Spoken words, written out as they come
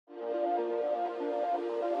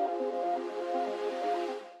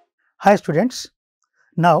Hi students,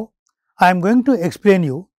 now I am going to explain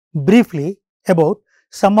you briefly about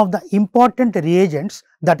some of the important reagents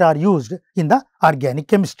that are used in the organic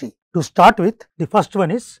chemistry. To start with, the first one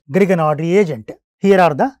is Grignard reagent. Here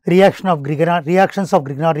are the reactions of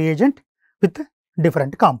Grignard reagent with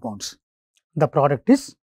different compounds. The product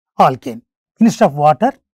is alkane. Instead of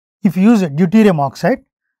water, if you use deuterium oxide,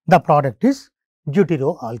 the product is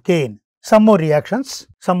deuteroalkane. Some more reactions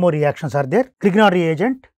are there. Grignard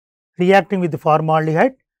reagent reacting with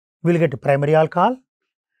formaldehyde, we will get primary alcohol.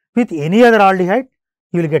 With any other aldehyde,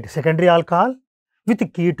 you will get secondary alcohol. With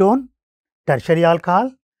ketone, tertiary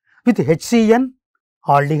alcohol. With HCN,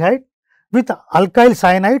 aldehyde. With alkyl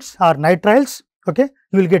cyanides or nitriles, okay,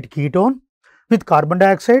 you will get ketone. With carbon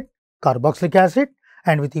dioxide, carboxylic acid,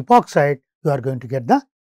 and with epoxide, you are going to get the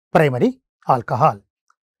primary alcohol.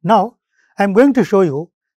 Now, I am going to show you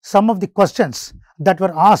some of the questions that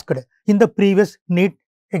were asked in the previous NEET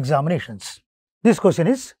examinations. This question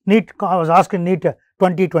is was asked in NEET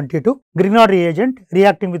 2022. Grignard reagent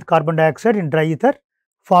reacting with carbon dioxide in dry ether,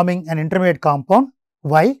 forming an intermediate compound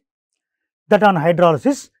Y that on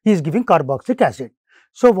hydrolysis is giving carboxylic acid.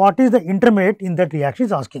 So, what is the intermediate in that reaction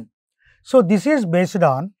is asking. So, this is based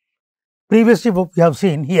on previously we have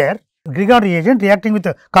seen here Grignard reagent reacting with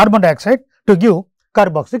carbon dioxide to give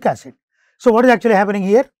carboxylic acid. So, what is actually happening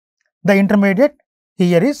here? The intermediate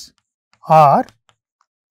here is R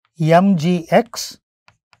MgX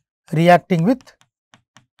reacting with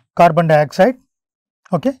carbon dioxide,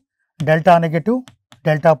 okay, delta negative,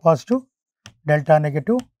 delta positive, delta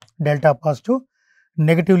negative, delta positive,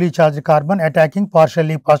 negatively charged carbon attacking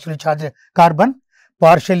positively charged carbon,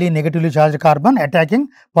 partially negatively charged carbon attacking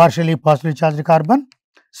partially positively charged carbon.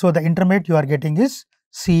 So, the intermediate you are getting is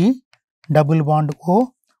C double bond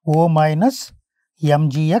O minus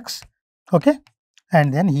MgX, okay,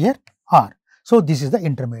 and then here R. So, this is the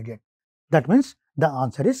intermediate. That means the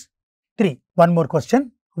answer is 3. One more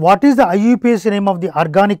question. What is the IUPAC name of the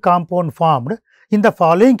organic compound formed in the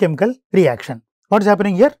following chemical reaction? What is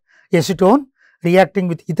happening here? Acetone reacting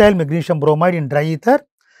with ethyl magnesium bromide in dry ether.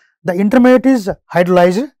 The intermediate is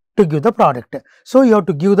hydrolyzed to give the product. So, you have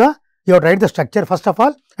to write the structure first of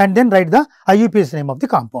all and then write the IUPAC name of the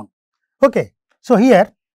compound. Okay. So,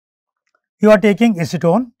 here you are taking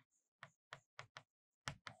acetone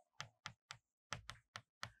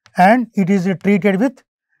and it is treated with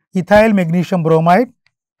ethyl magnesium bromide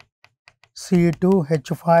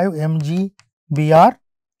C2H5Mg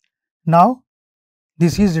Now,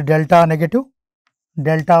 this is delta negative,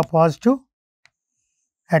 delta positive,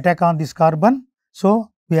 attack on this carbon.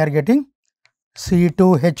 So, we are getting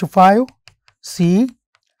C2H5, C,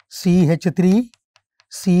 CH3,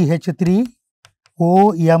 CH3,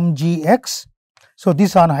 OMgX. So,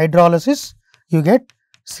 this on hydrolysis you get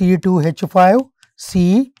C2H5,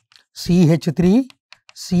 C, CH3,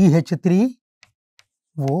 CH3,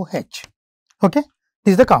 OH. Okay,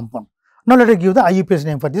 this is the compound. Now, let us give the IUPAC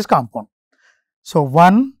name for this compound. So,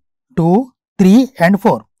 1, 2, 3 and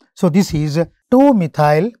 4. So, this is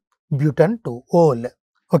 2-methyl-butanol.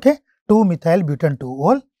 Okay,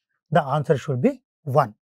 2-methyl-butanol. The answer should be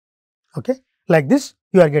 1. Okay, like this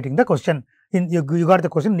you are getting the question. You got the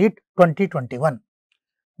question NEET 2021.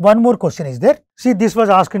 One more question is there. See, this was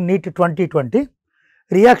asked in NEET 2020.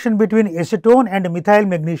 Reaction between acetone and methyl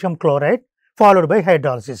magnesium chloride followed by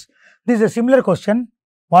hydrolysis. This is a similar question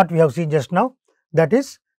what we have seen just now. That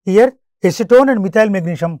is, here acetone and methyl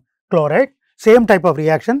magnesium chloride, same type of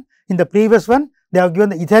reaction. In the previous one, they have given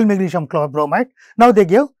the ethyl magnesium bromide. Now, they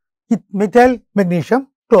give methyl magnesium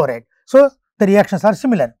chloride. So, the reactions are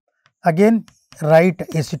similar. Again, write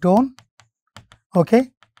acetone,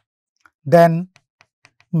 okay, then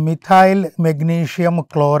methyl magnesium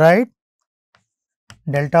chloride,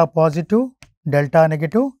 delta positive, delta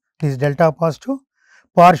negative, this is delta positive,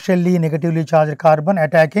 partially negatively charged carbon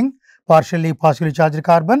attacking partially positively charged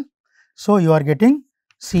carbon. So, you are getting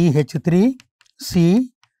CH3,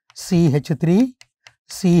 C, CH3,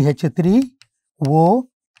 CH3, O,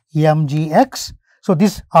 MgX. So,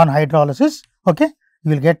 this on hydrolysis, okay,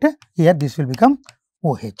 you will get here this will become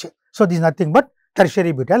OH. So, this is nothing but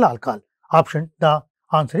tertiary butyl alcohol. The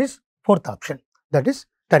answer is 4th option, that is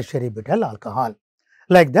tertiary butyl alcohol.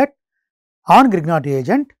 Like that, on Grignard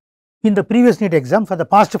reagent, in the previous NEET exam for the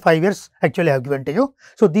past 5 years actually I have given to you.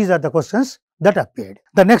 So, these are the questions that appeared.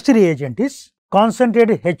 The next reagent is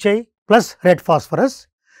concentrated HI plus red phosphorus.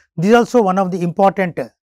 This is also one of the important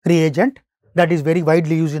reagent that is very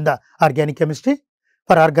widely used in the organic chemistry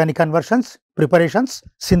for organic conversions, preparations,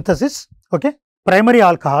 synthesis. Okay. Primary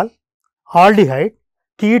alcohol, aldehyde,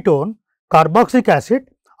 ketone, carboxylic acid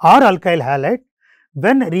or alkyl halide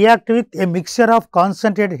when react with a mixture of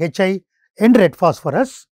concentrated HI and red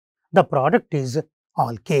phosphorus, the product is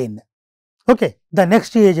alkane. Okay. The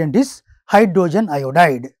next reagent is hydrogen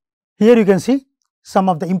iodide. Here you can see some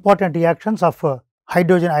of the important reactions of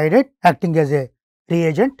hydrogen iodide acting as a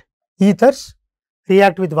reagent. Ethers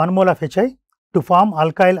react with 1 mole of HI to form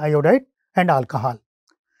alkyl iodide and alcohol.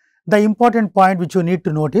 The important point which you need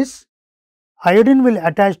to note is iodine will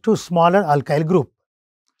attach to smaller alkyl group.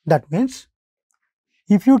 That means,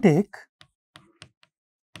 if you take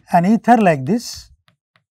an ether like this,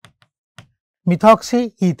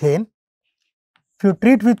 methoxyethane, if you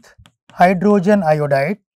treat with hydrogen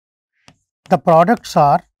iodide, the products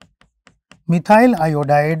are methyl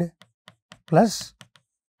iodide plus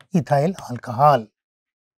ethyl alcohol.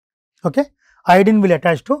 Okay. Iodine will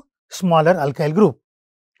attach to smaller alkyl group.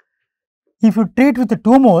 If you treat with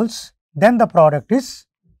 2 moles, then the product is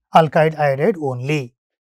alkyl iodide only.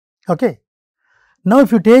 Okay. Now,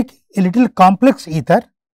 if you take a little complex ether,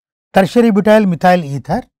 tertiary butyl methyl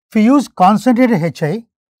ether, if you use concentrated HI,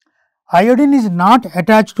 iodine is not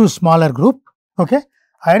attached to smaller group. Okay.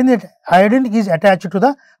 Iodine is attached to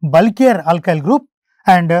the bulkier alkyl group,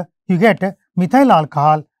 and you get methyl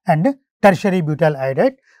alcohol and tertiary butyl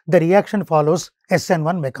iodide. The reaction follows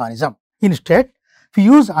SN1 mechanism. Instead, if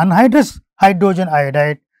you use anhydrous hydrogen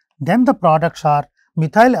iodide, then the products are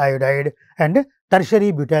methyl iodide and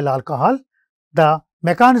tertiary butyl alcohol. The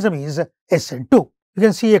mechanism is SN2. You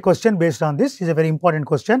can see a question based on this. Is a very important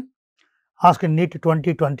question asked in NEET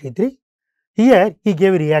 2023. Here he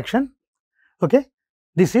gave a reaction. Okay.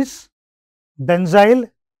 This is benzyl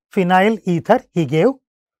phenyl ether he gave,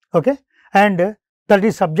 okay, and that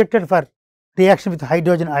is subjected for reaction with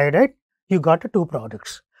hydrogen iodide. You got 2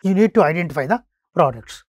 products. You need to identify the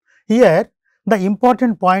products. Here the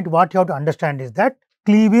important point what you have to understand is that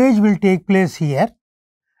cleavage will take place here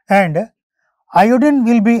and iodine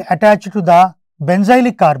will be attached to the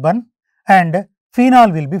benzylic carbon and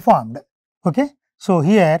phenol will be formed. Okay. So,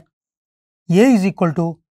 here A is equal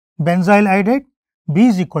to benzyl iodide, B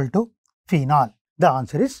is equal to phenol. The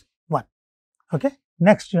answer is 1. Okay.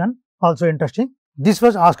 Next one also interesting. This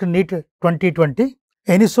was asked in NEET 2020.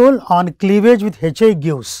 Anisole on cleavage with HI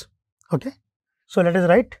gives. Okay. So, let us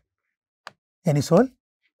write anisole,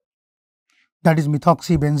 that is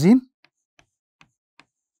methoxybenzene.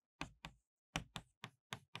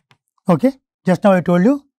 Okay. Just now I told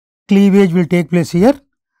you cleavage will take place here.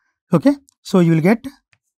 Okay. So, you will get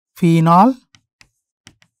phenol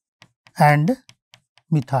and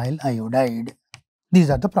methyl iodide. These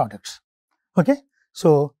are the products. Okay.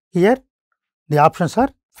 So, here the options are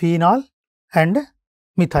phenol and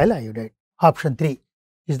methyl iodide. Option 3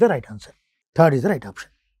 is the right answer. Third is the right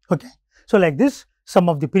option. Okay. So, like this, some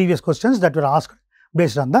of the previous questions that were asked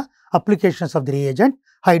based on the applications of the reagent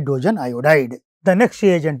hydrogen iodide. The next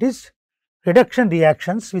reagent is reduction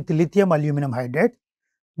reactions with lithium aluminum hydride.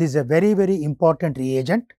 This is a very, very important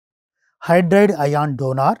reagent. Hydride ion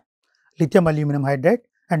donor, lithium aluminum hydride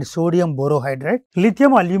and sodium borohydride.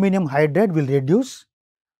 Lithium aluminum hydride will reduce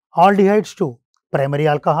aldehydes to primary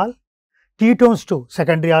alcohol, ketones to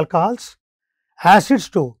secondary alcohols, acids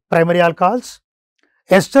to primary alcohols,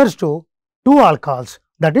 esters to 2 alcohols.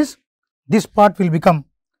 That is, this part will become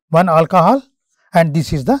 1 alcohol and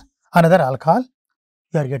this is the another alcohol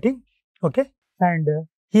you are getting. Okay. And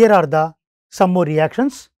here are the some more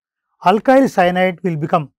reactions. Alkyl cyanide will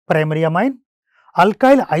become primary amine,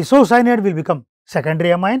 alkyl isocyanide will become secondary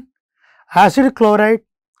amine, acid chloride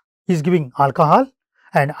is giving alcohol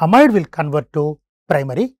and amide will convert to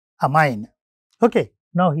primary amine. Okay.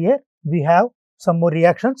 Now, here we have some more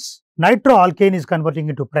reactions. Nitroalkane is converting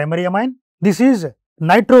into primary amine. This is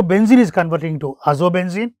nitrobenzene is converting to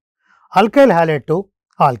azobenzene, alkyl halide to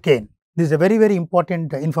alkane. This is a very, very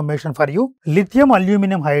important information for you. Lithium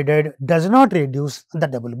aluminum hydride does not reduce the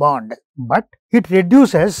double bond, but it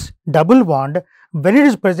reduces double bond when it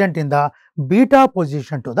is present in the beta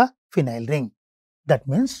position to the phenyl ring. That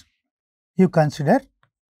means, you consider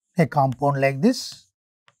a compound like this.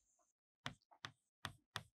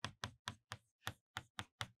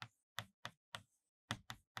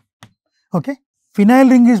 Okay. Phenyl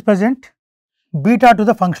ring is present beta to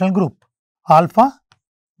the functional group alpha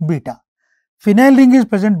beta. Phenyl ring is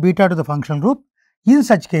present beta to the functional group. In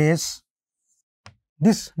such case,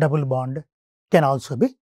 this double bond can also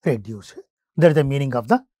be reduced. That is the meaning of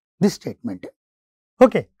this statement.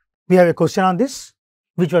 Okay. We have a question on this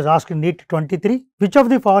which was asked in NEET 23. Which of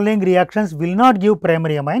the following reactions will not give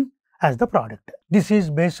primary amine as the product? This is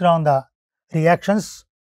based on the reactions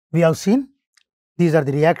we have seen. These are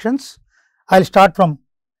the reactions. I will start from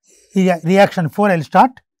reaction 4. I will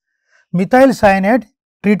start. Methyl cyanide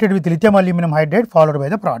treated with lithium aluminum hydride followed by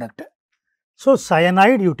the product. So,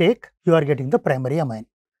 cyanide you take, you are getting the primary amine.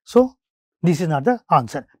 So, this is not the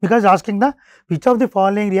answer, because asking the which of the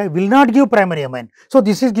following will not give primary amine. So,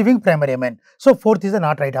 this is giving primary amine. So, fourth is the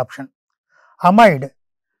not right option. Amide,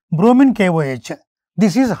 bromine KOH,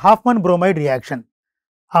 this is Hoffman bromide reaction,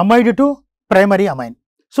 amide to primary amine.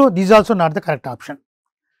 So, this is also not the correct option.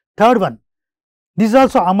 Third one, this is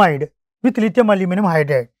also amide with lithium aluminum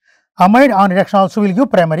hydride, amide on reaction also will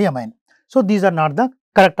give primary amine. So, these are not the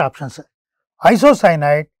correct options.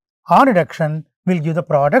 Isocyanide on reduction will give the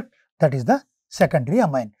product, that is the secondary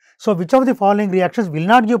amine. So, which of the following reactions will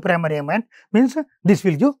not give primary amine, means this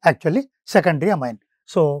will give actually secondary amine.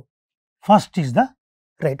 So, first is the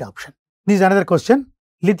right option. This is another question.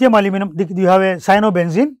 Lithium aluminum, you have a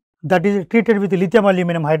cyanobenzene that is treated with lithium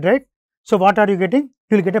aluminum hydride. So, what are you getting?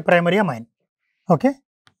 You will get a primary amine. Okay.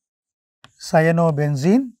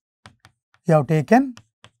 Cyanobenzene you have taken,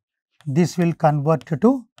 this will convert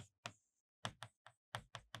to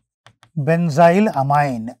benzyl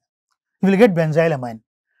amine. You will get benzyl amine.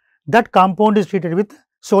 That compound is treated with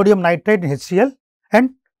sodium nitrate and HCl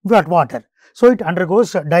and water. So, it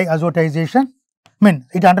undergoes diazotization.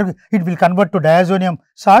 It will convert to diazonium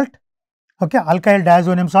salt. Okay, alkyl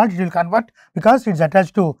diazonium salt, it will convert because it is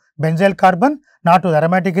attached to benzyl carbon, not to the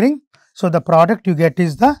aromatic ring. So, the product you get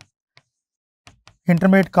is the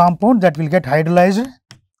intermediate compound that will get hydrolyzed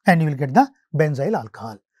and you will get the benzyl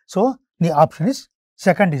alcohol. So, the option is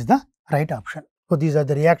second is the right option. So, these are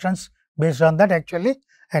the reactions based on that actually,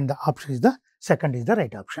 and the option is the second is the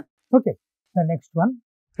right option. Okay. The next one,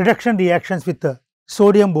 reduction reactions with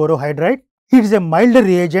sodium borohydride. It is a milder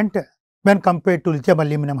reagent when compared to lithium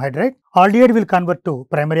aluminum hydride. Aldehyde will convert to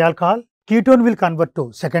primary alcohol, ketone will convert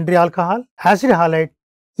to secondary alcohol, acid halide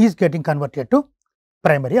is getting converted to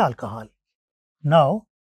primary alcohol. Now,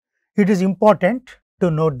 it is important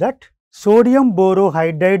to note that sodium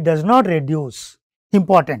borohydride does not reduce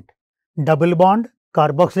important double bond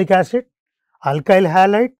carboxylic acid, alkyl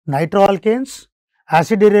halide, nitroalkanes,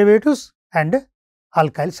 acid derivatives and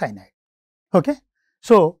alkyl cyanide. Okay.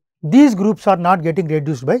 So, these groups are not getting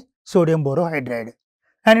reduced by sodium borohydride.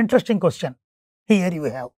 An interesting question here you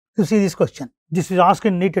have. You see this question. This is asked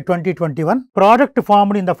in NEET 2021. Product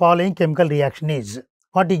formed in the following chemical reaction is,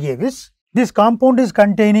 what he gave is, this compound is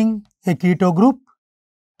containing a keto group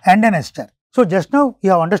and an ester. So, just now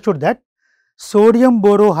you have understood that sodium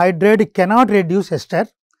borohydride cannot reduce ester,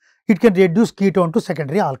 it can reduce ketone to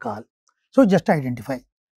secondary alcohol. So, just identify.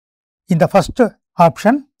 In the first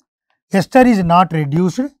option, ester is not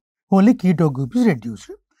reduced, only keto group is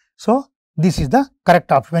reduced. So, this is the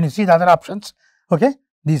correct option. When you see the other options, okay,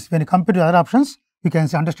 this when you compare to other options, you can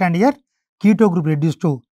understand here keto group reduced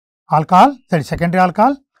to alcohol, that is secondary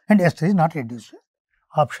alcohol, and ester is not reduced.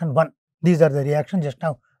 Option 1. These are the reactions just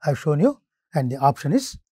now I have shown you, and the option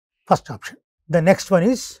is first option. The next one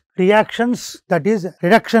is reactions, that is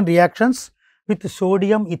reduction reactions with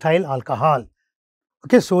sodium ethyl alcohol.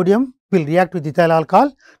 Okay, sodium will react with ethyl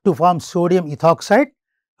alcohol to form sodium ethoxide.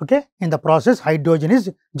 Okay, in the process hydrogen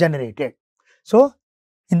is generated. So,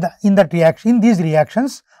 in these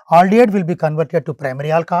reactions, aldehyde will be converted to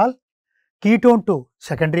primary alcohol, ketone to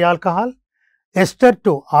secondary alcohol, ester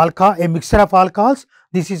to alcohol, a mixture of alcohols.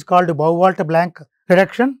 This is called Bauwalt-Blank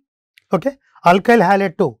reduction. Okay, alkyl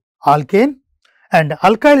halide to alkane and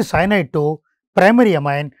alkyl cyanide to primary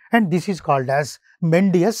amine, and this is called as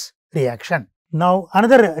Mendius reaction. Now,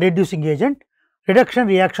 another reducing agent, reduction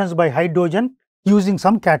reactions by hydrogen using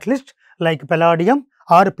some catalyst like palladium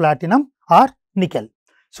or platinum or nickel.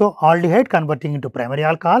 So, aldehyde converting into primary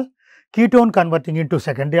alcohol, ketone converting into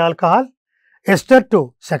secondary alcohol, ester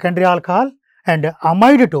to secondary alcohol and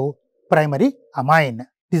amide to primary amine.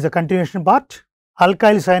 This is the continuation part.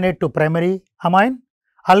 Alkyl cyanide to primary amine,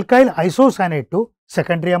 alkyl isocyanide to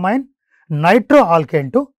secondary amine,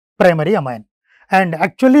 nitroalkane to primary amine. And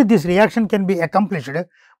actually this reaction can be accomplished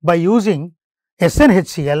by using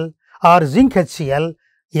SnHCl or zinc HCl,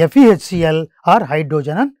 FeHCl or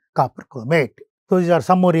hydrogen and copper chromate. So, these are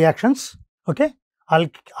some more reactions. Okay.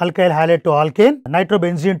 Alkyl halide to alkane,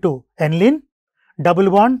 nitrobenzene to aniline,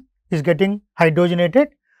 double bond is getting hydrogenated,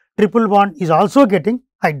 triple bond is also getting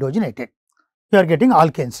hydrogenated. You are getting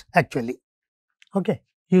alkanes actually. Okay.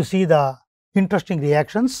 You see the interesting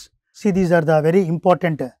reactions. See, these are the very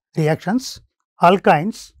important reactions.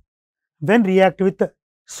 Alkynes, when react with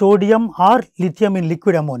sodium or lithium in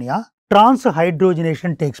liquid ammonia,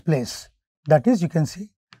 transhydrogenation takes place. That is, you can see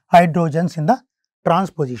hydrogens in the trans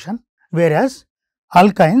position, whereas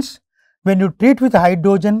alkynes, when you treat with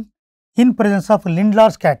hydrogen in presence of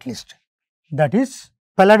Lindlar's catalyst, that is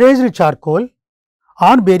palladized charcoal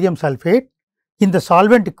on barium sulfate in the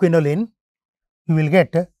solvent quinoline, you will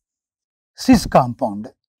get cis compound.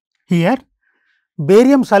 Here,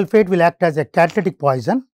 barium sulfate will act as a catalytic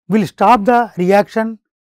poison, will stop the reaction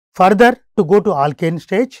further to go to alkane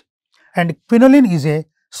stage, and quinoline is a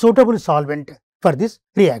suitable solvent for this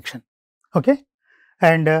reaction. Okay?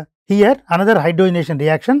 And here another hydrogenation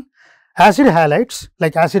reaction, acid halides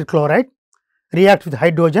like acid chloride react with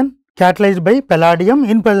hydrogen catalyzed by palladium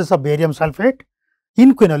in presence of barium sulfate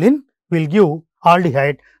in quinoline will give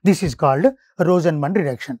aldehyde. This is called Rosenman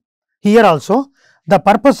reduction. Here also the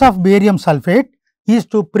purpose of barium sulfate is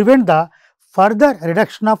to prevent the further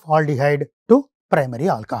reduction of aldehyde to primary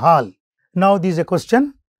alcohol. Now, this is a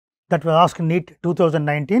question that was asked in NEET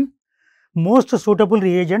 2019. Most suitable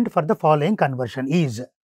reagent for the following conversion is.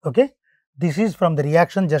 Okay. This is from the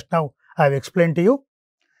reaction just now I have explained to you.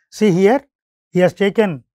 See here, he has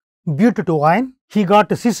taken but2-ine, he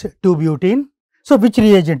got cis-2-butene. So, which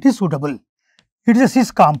reagent is suitable? It is a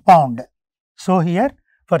cis compound. So, here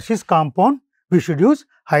for cis compound we should use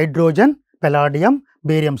hydrogen, palladium,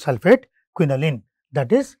 barium sulfate, quinoline.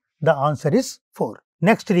 That is, the answer is 4.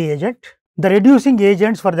 Next reagent, the reducing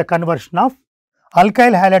agents for the conversion of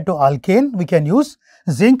alkyl halide to alkane, we can use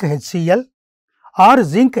zinc HCl or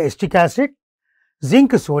zinc acetic acid,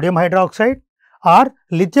 zinc sodium hydroxide or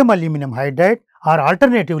lithium aluminum hydride, or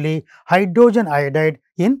alternatively hydrogen iodide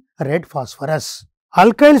in red phosphorus.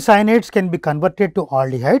 Alkyl cyanates can be converted to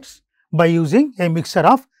aldehydes by using a mixture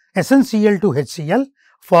of SnCl2HCl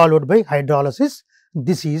followed by hydrolysis.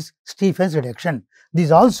 This is Stefan's reduction. This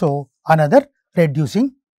is also another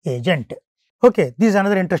reducing agent. Okay, this is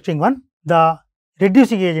another interesting one. The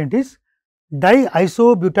reducing agent is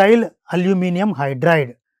diisobutyl aluminum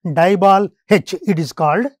hydride, dibal H it is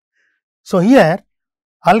called. So, here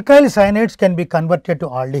alkyl cyanates can be converted to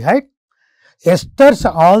aldehyde. Esters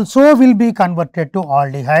also will be converted to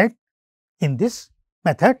aldehyde in this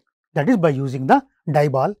method, that is by using the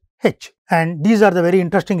dibal H. And these are the very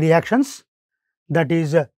interesting reactions, that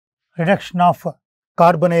is reduction of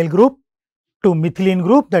carbonyl group to methylene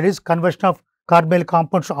group, that is conversion of carbonyl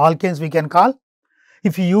compounds to alkanes we can call.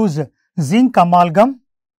 If you use zinc amalgam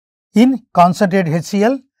in concentrated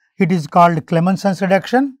HCl, it is called Clemenson's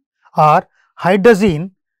reduction, or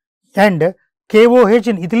hydrazine and KOH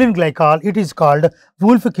in ethylene glycol, it is called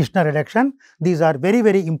Wolff-Kishner reduction. These are very,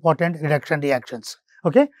 very important reduction reactions.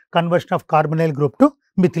 Okay? Conversion of carbonyl group to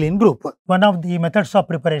methylene group, one of the methods of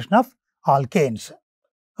preparation of alkanes.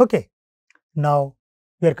 Okay. Now,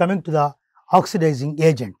 we are coming to the oxidizing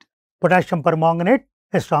agent. Potassium permanganate,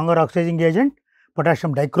 a stronger oxidizing agent.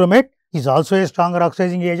 Potassium dichromate is also a stronger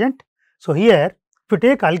oxidizing agent. So, here if you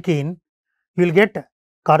take alkene, you will get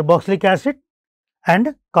carboxylic acid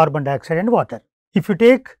and carbon dioxide and water. If you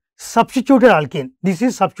take substituted alkene, this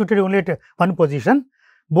is substituted only at one position,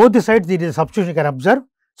 both the sides there is a substitution you can observe.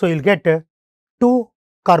 So, you will get 2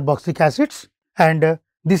 carboxylic acids, and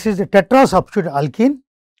this is a tetra substituted alkene,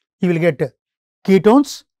 you will get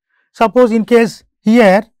ketones. Suppose in case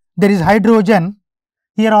here there is hydrogen,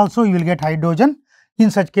 here also you will get hydrogen,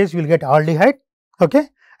 in such case you will get aldehyde. Okay?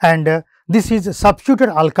 And this is substituted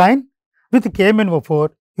alkyne with KMnO4,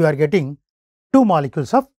 you are getting 2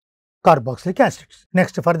 molecules of carboxylic acids.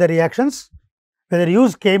 Next, further reactions, whether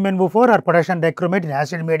use KMnO4 or potassium dichromate in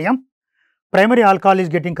acid medium, primary alcohol is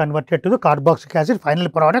getting converted to the carboxylic acid final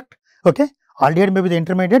product. Okay? Aldehyde may be the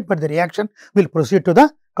intermediate, but the reaction will proceed to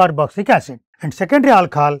the carboxylic acid, and secondary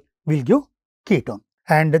alcohol will give ketone.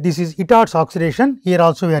 And this is Itard's oxidation. Here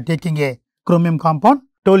also we are taking a chromium compound.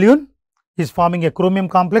 Toluene is forming a chromium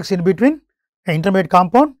complex in between, an intermediate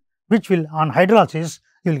compound, which will on hydrolysis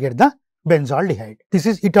you will get the benzaldehyde. This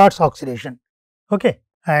is Itard's oxidation. Okay.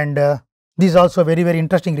 And this is also very, very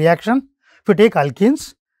interesting reaction. If you take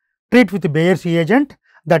alkenes, treat with Bayer's reagent,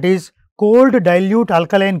 that is cold dilute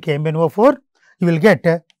alkaline KMnO4, you will get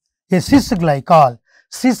a cis glycol,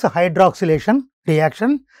 cis hydroxylation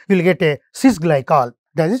reaction, you will get a cis glycol,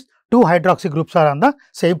 that is 2 hydroxy groups are on the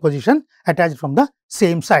same position attached from the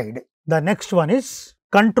same side. The next one is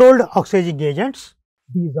controlled oxidizing agents.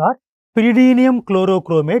 These are pyridinium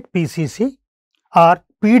chlorochromate PCC or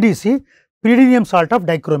PDC, pyridinium salt of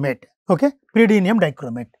dichromate. Okay? Pyridinium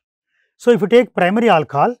dichromate. So, if you take primary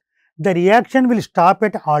alcohol, the reaction will stop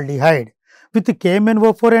at aldehyde. With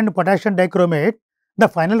KMnO4 and potassium dichromate, the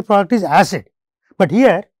final product is acid, but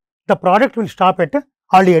here the product will stop at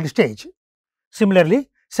aldehyde stage. Similarly,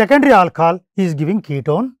 secondary alcohol is giving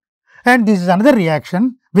ketone, and this is another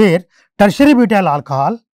reaction where tertiary butyl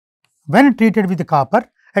alcohol, when treated with copper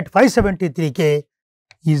at 573 K,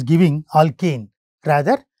 is giving alkene,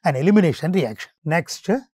 rather an elimination reaction. Next,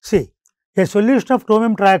 see, a solution of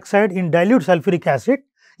chromium trioxide in dilute sulfuric acid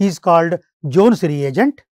is called Jones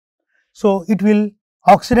reagent. So, it will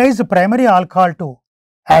oxidize the primary alcohol to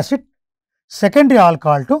acid, secondary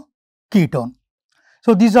alcohol to ketone.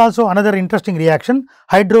 So, this is also another interesting reaction,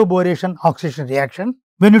 hydroboration oxidation reaction.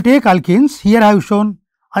 When you take alkenes, here I have shown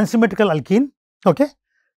unsymmetrical alkene, okay,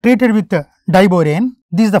 treated with diborane.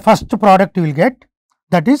 This is the first product you will get,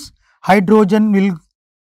 that is hydrogen will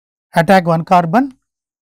attack one carbon,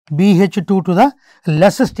 BH2 to the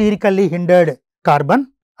less sterically hindered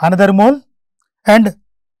carbon, another mole and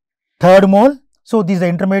third mole. So, this is the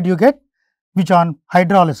intermediate you get, which on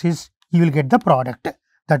hydrolysis you will get the product,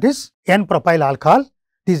 that is N-propyl alcohol.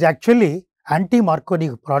 This is actually anti-Marconi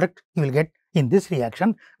product you will get in this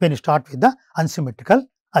reaction when you start with the unsymmetrical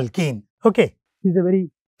alkene. Okay. This is a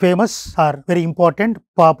very famous or very important,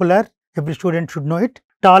 popular, every student should know it.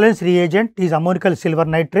 Tolerance reagent is ammonical silver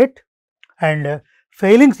nitrate, and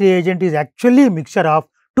Fehling's reagent is actually a mixture of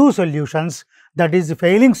two solutions, that is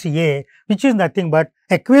Fehling's A, which is nothing but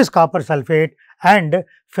aqueous copper sulphate, and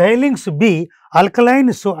Fehling's B,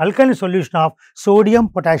 alkaline solution of sodium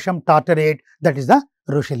potassium tartarate, that is the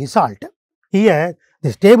Rochelle salt. Here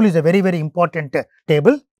this table is a very important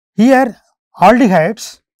table. Here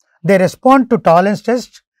aldehydes, they respond to tolerance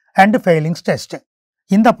test and Fehling's test.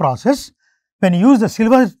 In the process, when you use the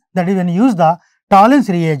silver, that is when you use the tolerance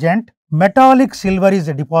reagent, metallic silver is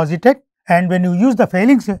deposited, and when you use the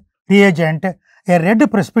Fehling's reagent, a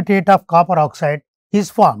red precipitate of copper oxide is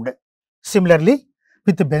formed. Similarly,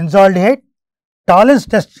 with benzaldehyde, tolerance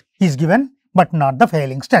test is given, but not the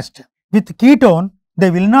Fehling's test. With ketone,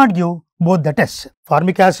 they will not give both the tests.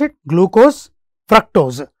 Formic acid, glucose,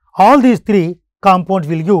 fructose, all these three compounds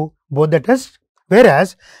will give both the tests,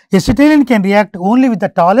 whereas acetylene can react only with the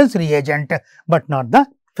tolerance reagent, but not the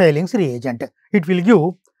Fehling's reagent. It will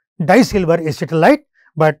give disilver acetylite,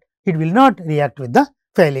 but it will not react with the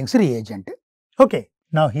Fehling's reagent. Okay.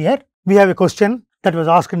 Now, here we have a question that was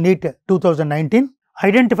asked in NEET 2019.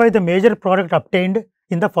 Identify the major product obtained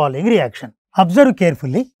in the following reaction. Observe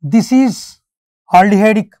carefully. This is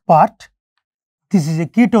aldehydic part, this is a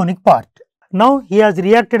ketonic part. Now, he has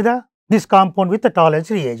reacted this compound with the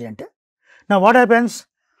tolerance reagent. Now, what happens?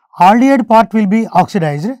 Aldehyde part will be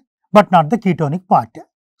oxidized, but not the ketonic part.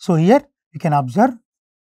 So, here you can observe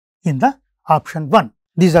in the option 1.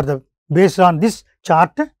 These are the, based on this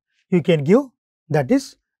chart you can give, that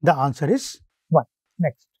is the answer is 1.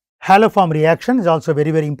 Next, haloform reaction is also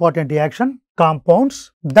very important reaction.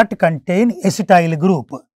 Compounds that contain acetyl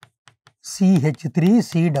group CH3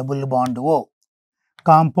 C double bond O.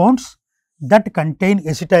 Compounds that contain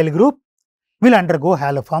acetyl group will undergo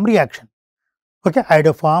haloform reaction. Okay,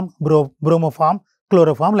 iodoform, bromoform,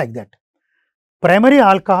 chloroform, like that. Primary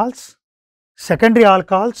alcohols, secondary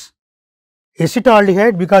alcohols,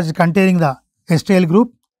 acetaldehyde because it is containing the acetyl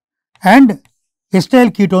group, and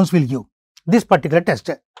acetyl ketones will give this particular test.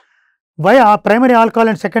 Why our primary alcohol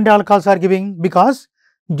and secondary alcohols are giving? Because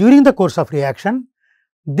during the course of reaction,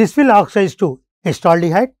 this will oxidize to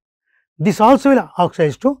acetaldehyde, this also will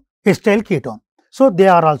oxidize to acetyl ketone. So, they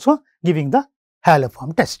are also giving the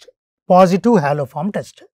haloform test, positive haloform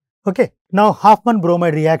test. Okay. Now, Hoffman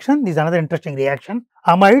bromide reaction is another interesting reaction.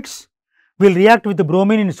 Amides will react with the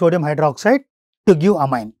bromine in sodium hydroxide to give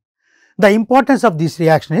amine. The importance of this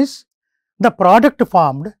reaction is the product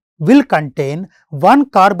formed will contain one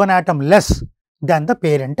carbon atom less than the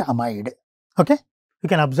parent amide. Okay. You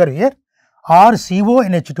can observe here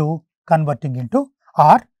RCONH2 converting into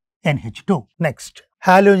RNH2. Next,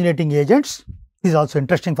 halogenating agents is also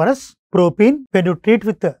interesting for us. Propene, when you treat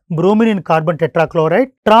with bromine in carbon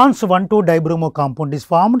tetrachloride, trans 1,2 dibromo compound is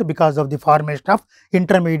formed because of the formation of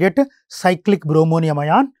intermediate cyclic bromonium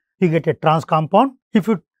ion. You get a trans compound. If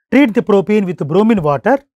you treat the propene with bromine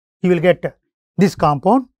water, you will get this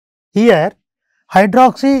compound. Here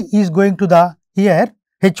hydroxy is going to the, here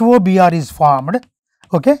HOBr is formed,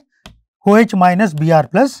 okay, OH minus Br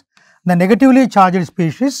plus. The negatively charged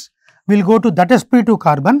species will go to that sp2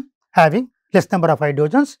 carbon having less number of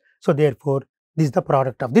hydrogens. So, therefore, this is the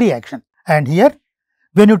product of the reaction. And here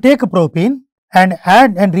when you take propene and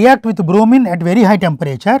add and react with bromine at very high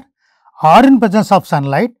temperature or in presence of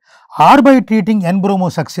sunlight or by treating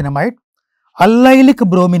N-bromosuccinamide, allylic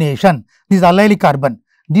bromination, this is allylic carbon,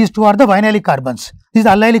 these two are the vinylic carbons, this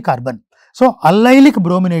is allylic carbon. So, allylic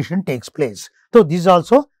bromination takes place. So, this is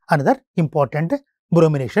also another important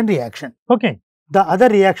bromination reaction. Okay. The other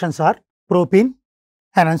reactions are propene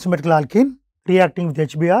and unsymmetrical alkene reacting with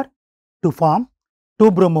HBr to form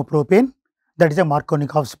 2-bromopropane, that is a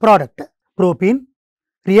Markovnikov's product. Propene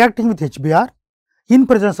reacting with HBr in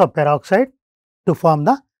presence of peroxide to form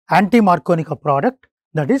the anti-Markovnikov product,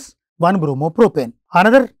 that is 1-bromopropane.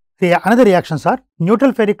 Another Another reactions are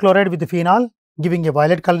neutral ferric chloride with phenol giving a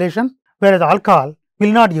violet coloration, whereas alcohol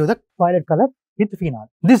will not give the violet color with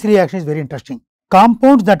phenol. This reaction is very interesting.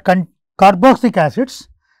 Compounds that carboxylic acids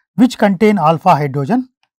which contain alpha hydrogen,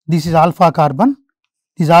 this is alpha carbon,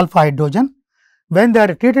 this is alpha hydrogen, when they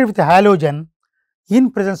are treated with halogen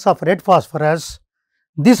in presence of red phosphorus,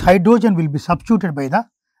 this hydrogen will be substituted by the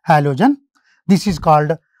halogen. This is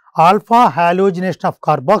called alpha halogenation of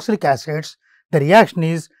carboxylic acids. The reaction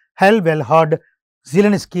is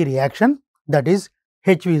Hell-Wellhard-Zielinski reaction, that is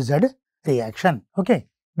HVZ reaction. Okay.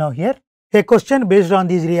 Now, here a question based on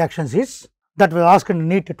these reactions is that was asked in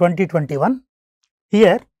NEET 2021.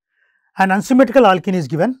 Here an unsymmetrical alkene is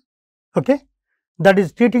given, okay, that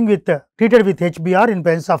is treated with HBr in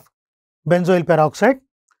presence of benzoyl peroxide.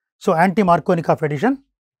 So, anti-Markovnikov of addition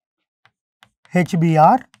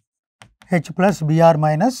HBr, H plus Br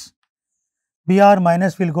minus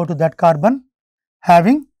will go to that carbon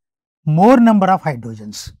having more number of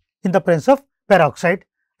hydrogens in the presence of peroxide,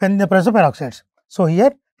 when in the presence of peroxides. So,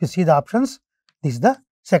 here you see the options, this is the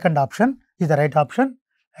second option is the right option.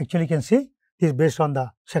 Actually, you can see this is based on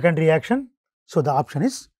the second reaction. So, the option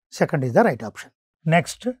is second is the right option.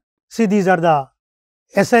 Next, see these are the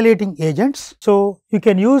acylating agents. So, you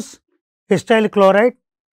can use acetyl chloride,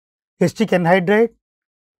 acetic anhydride,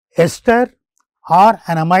 ester or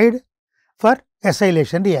an amide for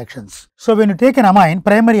acylation reactions. So, when you take an amine,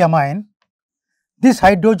 primary amine, this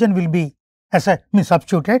hydrogen will be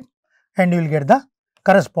substituted and you will get the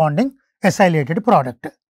corresponding acylated product.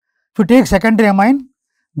 If you take secondary amine,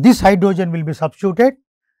 this hydrogen will be substituted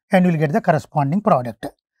and you will get the corresponding product.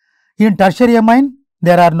 In tertiary amine,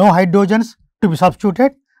 there are no hydrogens to be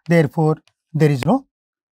substituted, therefore, there is no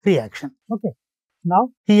reaction. Okay. Now,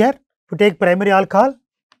 here to take primary alcohol,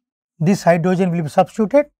 this hydrogen will be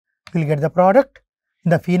substituted, you will get the product.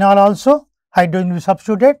 In the phenol also, hydrogen will be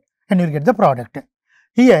substituted and you will get the product.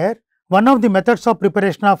 Here, one of the methods of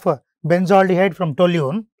preparation of benzaldehyde from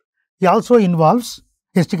toluene also involves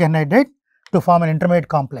acetic anhydride to form an intermediate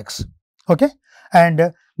complex. Okay.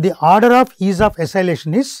 And the order of ease of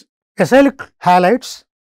acylation is acylic halides,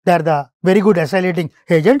 they are the very good acylating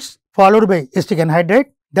agents, followed by acetic anhydride,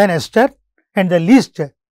 then ester, and the least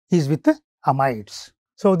is with amides.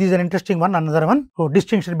 So, this is an interesting one, another one. So,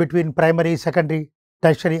 distinction between primary, secondary,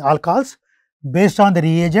 tertiary alcohols based on the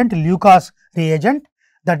reagent, Lucas reagent,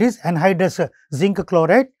 that is anhydrous zinc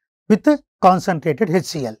chloride with concentrated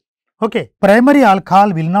HCl. Okay. Primary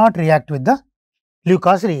alcohol will not react with the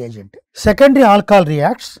Lucas reagent. Secondary alcohol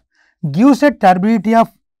reacts, gives a turbidity of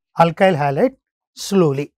alkyl halide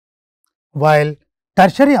slowly, while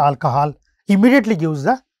tertiary alcohol immediately gives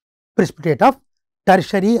the precipitate of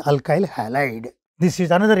tertiary alkyl halide. This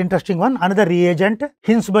is another interesting one, another reagent,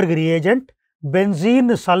 Hinsberg reagent,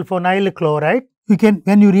 benzene sulfonyl chloride. You can,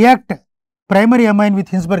 when you react primary amine with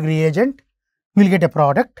Hinsberg reagent, you will get a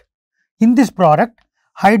product. In this product,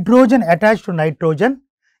 hydrogen attached to nitrogen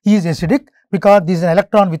is acidic because this is an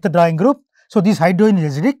electron withdrawing group. So, this hydrogen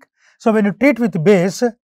is acidic. So, when you treat with base,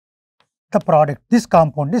 the product, this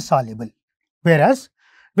compound is soluble. Whereas,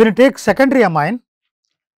 when you take secondary amine,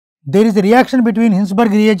 there is a reaction between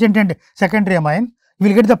Hinsberg reagent and secondary amine, you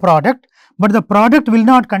will get the product, but the product will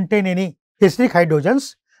not contain any acidic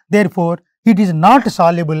hydrogens. Therefore, it is not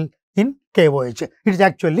soluble in KOH, it is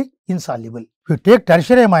actually insoluble. If you take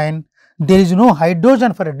tertiary amine, there is no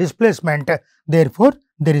hydrogen for a displacement, therefore,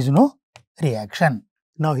 there is no reaction.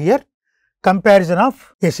 Now, here comparison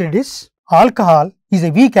of acids. Alcohol is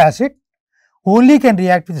a weak acid, only can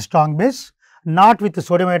react with strong base, not with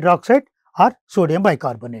sodium hydroxide or sodium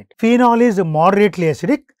bicarbonate. Phenol is moderately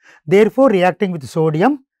acidic, therefore, reacting with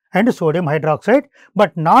sodium and sodium hydroxide,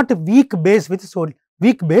 but not weak base with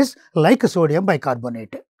weak base like sodium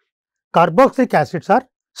bicarbonate. Carboxylic acids are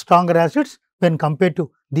stronger acids when compared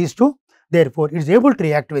to these two, therefore, it is able to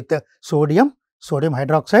react with sodium, sodium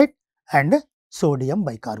hydroxide and sodium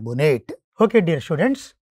bicarbonate. Okay, dear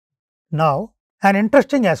students. Now, an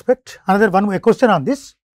interesting aspect, another one, a question on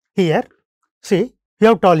this here. See, you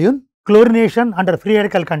have toluene, chlorination under free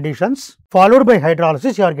radical conditions, followed by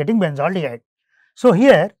hydrolysis, you are getting benzaldehyde. So,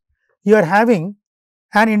 here you are having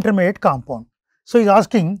an intermediate compound. So, he is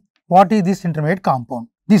asking what is this intermediate compound?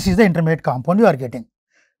 This is the intermediate compound you are getting.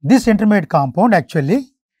 This intermediate compound actually,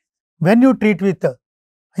 when you treat with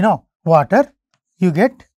water, you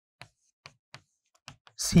get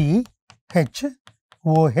CH,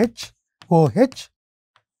 OH, OH,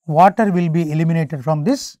 water will be eliminated from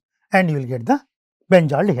this and you will get the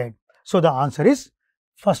benzaldehyde. So, the answer is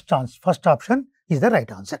first option is the right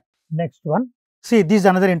answer. Next one, see this is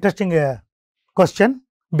another interesting question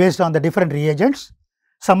based on the different reagents.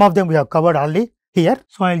 Some of them we have covered already, here.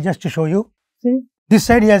 So, I will just show you. See, this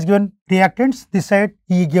side he has given reactants, this side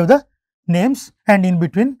he gave the names, and in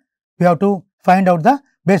between we have to find out the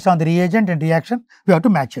based on the reagent and reaction, we have to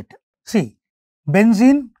match it. See,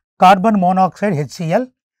 benzene, carbon monoxide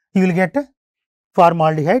HCl, you will get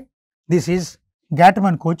formaldehyde. This is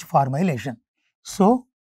Gatman-Koch formylation. So,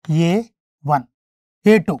 A1,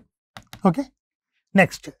 A2. Okay.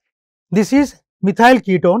 Next, this is methyl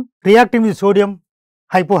ketone reacting with sodium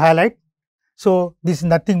hypohalite. So, this is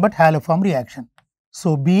nothing but haloform reaction.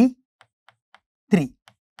 So, B3.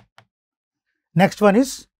 Next one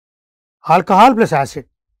is alcohol plus acid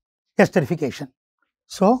esterification.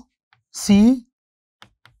 So, C4.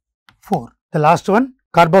 The last one,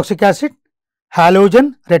 carboxylic acid,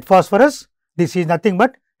 halogen, red phosphorus. This is nothing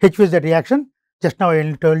but HVZ reaction. Just now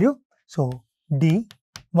I told you. So,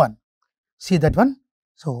 D1. See that one.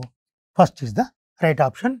 So, first is the right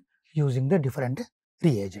option using the different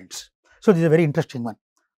reagents. So, this is a very interesting one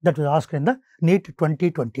that was asked in the NEET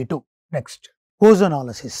 2022. Next,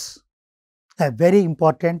 ozonolysis, a very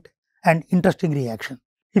important and interesting reaction.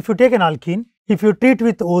 If you take an alkene, if you treat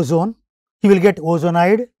with ozone, you will get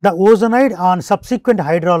ozonide. The ozonide on subsequent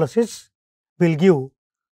hydrolysis will give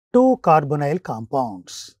 2 carbonyl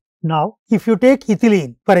compounds. Now, if you take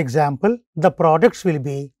ethylene, for example, the products will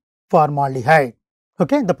be formaldehyde.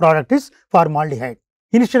 Okay, the product is formaldehyde.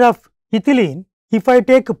 Instead of ethylene, if I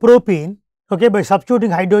take propene, okay, by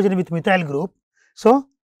substituting hydrogen with methyl group, so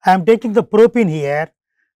I am taking the propene here,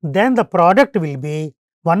 then the product will be,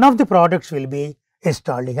 one of the products will be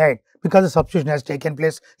acetaldehyde, because the substitution has taken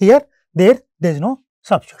place here, there is no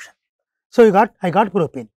substitution. So, I got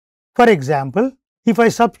propene. For example, if I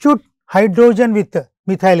substitute hydrogen with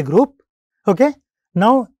methyl group, okay,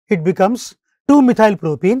 now it becomes 2-methyl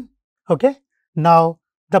propene. Okay. Now,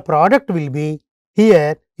 the product will be,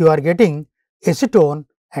 here you are getting acetone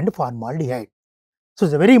and formaldehyde. So, it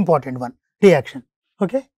is a very important one reaction.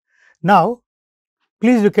 Okay. Now,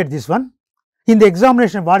 please look at this one. In the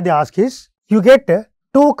examination, what they ask is, you get 2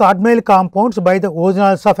 carbonyl compounds by the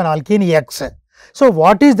ozonolysis of an alkene X. So,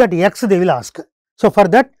 what is that X they will ask? So, for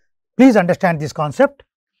that, please understand this concept.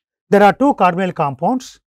 There are 2 carbonyl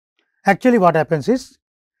compounds. Actually, what happens is,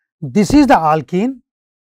 this is the alkene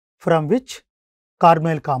from which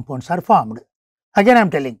carbonyl compounds are formed. Again, I am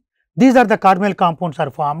telling, these are the carbonyl compounds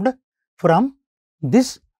are formed from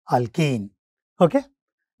this alkene. Okay.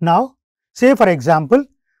 Now, say for example,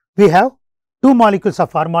 we have 2 molecules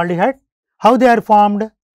of formaldehyde. How they are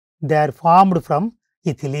formed? They are formed from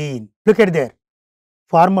ethylene. Look at there.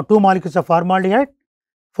 2 molecules of formaldehyde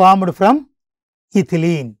formed from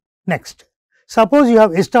ethylene. Next, suppose you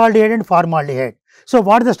have acetaldehyde and formaldehyde. So,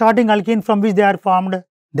 what is the starting alkene from which they are formed?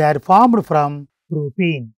 They are formed from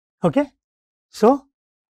propene. Okay. So,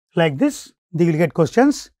 like this, they will get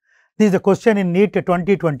questions. This is the question in NEET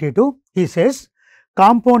 2022. He says,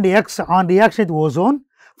 compound X on reaction with ozone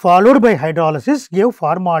followed by hydrolysis gave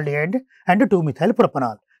formaldehyde and 2-methyl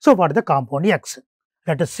propanol. So, what is the compound X?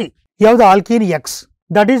 Let us see. You have the alkene X,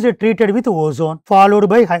 that is treated with ozone followed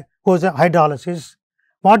by hydrolysis.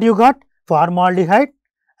 What you got? Formaldehyde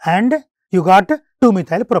and you got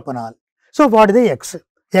 2-methyl propanol. So, what is the X?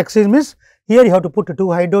 X is means here you have to put 2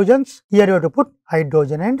 hydrogens, here you have to put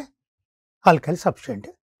hydrogen and alkyl substrate.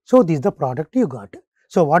 So, this is the product you got.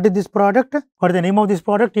 So, what is this product? What is the name of this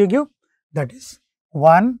product you give? That is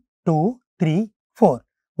 1, 2, 3, 4.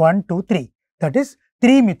 1, 2, 3. That is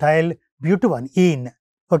 3-methyl butanene.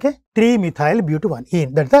 Okay, 3-methyl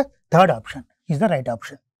butanene. That is the third option. Is the right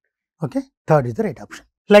option. Okay, third is the right option.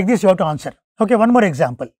 Like this, you have to answer. Okay, one more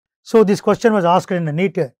example. So, this question was asked in the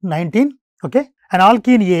NEET 19. Okay, an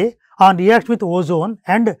alkene A on reaction with ozone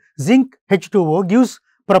and zinc H2O gives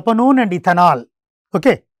propanone and ethanol.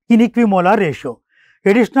 Okay, in equimolar ratio.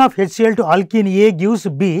 Addition of HCl to alkene A gives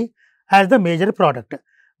B as the major product.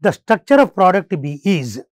 The structure of product B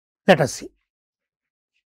is, let us see.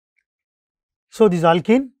 So, this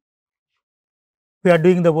alkene, we are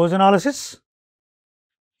doing the ozonolysis.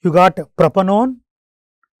 You got propanone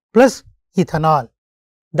plus ethanol.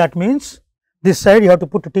 That means, this side you have to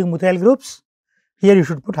put 2 methyl groups. Here you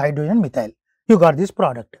should put hydrogen methyl. You got this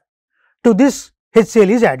product. To this, HCl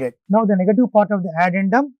is added. Now, the negative part of the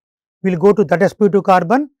addendum will go to that sp2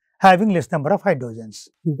 carbon having less number of hydrogens.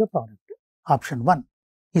 This is the product. Option 1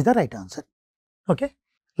 is the right answer. Okay.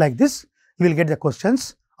 Like this, you will get the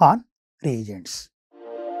questions on reagents.